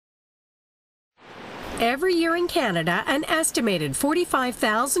Every year in Canada, an estimated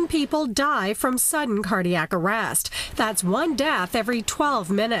 45,000 people die from sudden cardiac arrest. That's one death every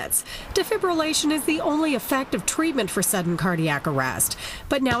 12 minutes. Defibrillation is the only effective treatment for sudden cardiac arrest.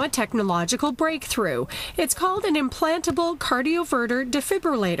 But now a technological breakthrough. It's called an implantable cardioverter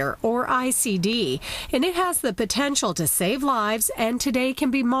defibrillator, or ICD, and it has the potential to save lives and today can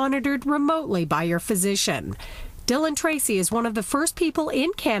be monitored remotely by your physician. Tracey is one of the first people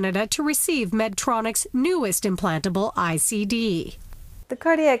in Canada to receive Medtronic's newest implantable ICD. The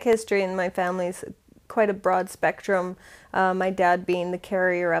cardiac history in my family is quite a broad spectrum, my dad being the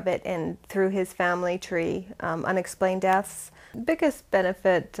carrier of it, and through his family tree, unexplained deaths. The biggest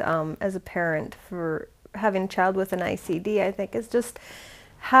benefit as a parent for having a child with an ICD, I think, is just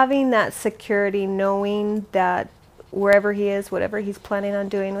having that security, knowing that wherever he is, whatever he's planning on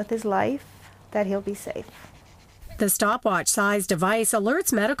doing with his life, that he'll be safe. The stopwatch-sized device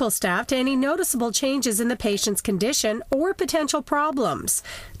alerts medical staff to any noticeable changes in the patient's condition or potential problems.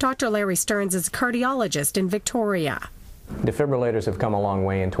 Dr. Larry Stearns is a cardiologist in Victoria. Defibrillators have come a long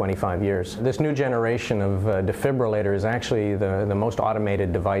way in 25 years. This new generation of defibrillator is actually the most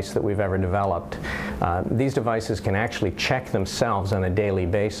automated device that we've ever developed. These devices can actually check themselves on a daily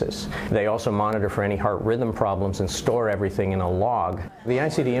basis. They also monitor for any heart rhythm problems and store everything in a log. The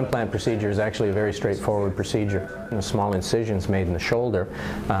ICD implant procedure is actually a very straightforward procedure. Small incisions made in the shoulder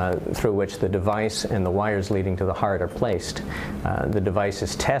through which the device and the wires leading to the heart are placed. The device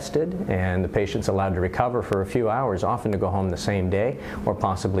is tested and the patient's allowed to recover for a few hours, often to go home the same day or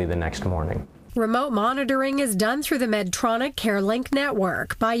possibly the next morning. Remote monitoring is done through the Medtronic CareLink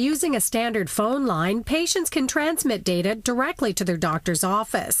network. By using a standard phone line, patients can transmit data directly to their doctor's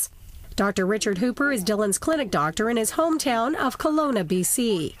office. Dr. Richard Hooper is Dylan's clinic doctor in his hometown of Kelowna,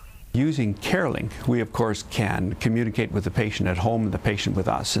 BC. Using CareLink, we of course can communicate with the patient at home and the patient with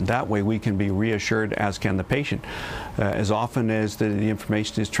us, and that way we can be reassured, as can the patient, as often as the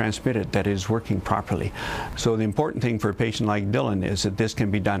information is transmitted, that it is working properly. So the important thing for a patient like Dylan is that this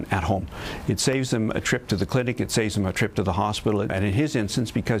can be done at home. It saves them a trip to the clinic, it saves them a trip to the hospital, and in his instance,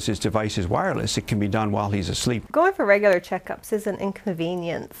 because his device is wireless, it can be done while he's asleep. Going for regular checkups is an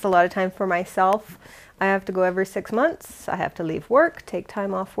inconvenience. A lot of time for myself, I have to go every 6 months. I have to leave work, take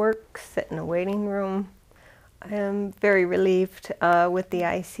time off work, sit in a waiting room. I am very relieved with the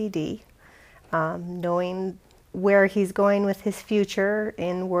ICD, knowing where he's going with his future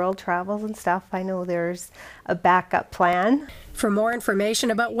in world travels and stuff. I know there's a backup plan. For more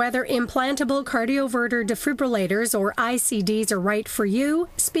information about whether implantable cardioverter defibrillators or ICDs are right for you,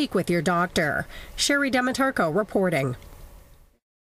 speak with your doctor. Sherry Demetarco reporting.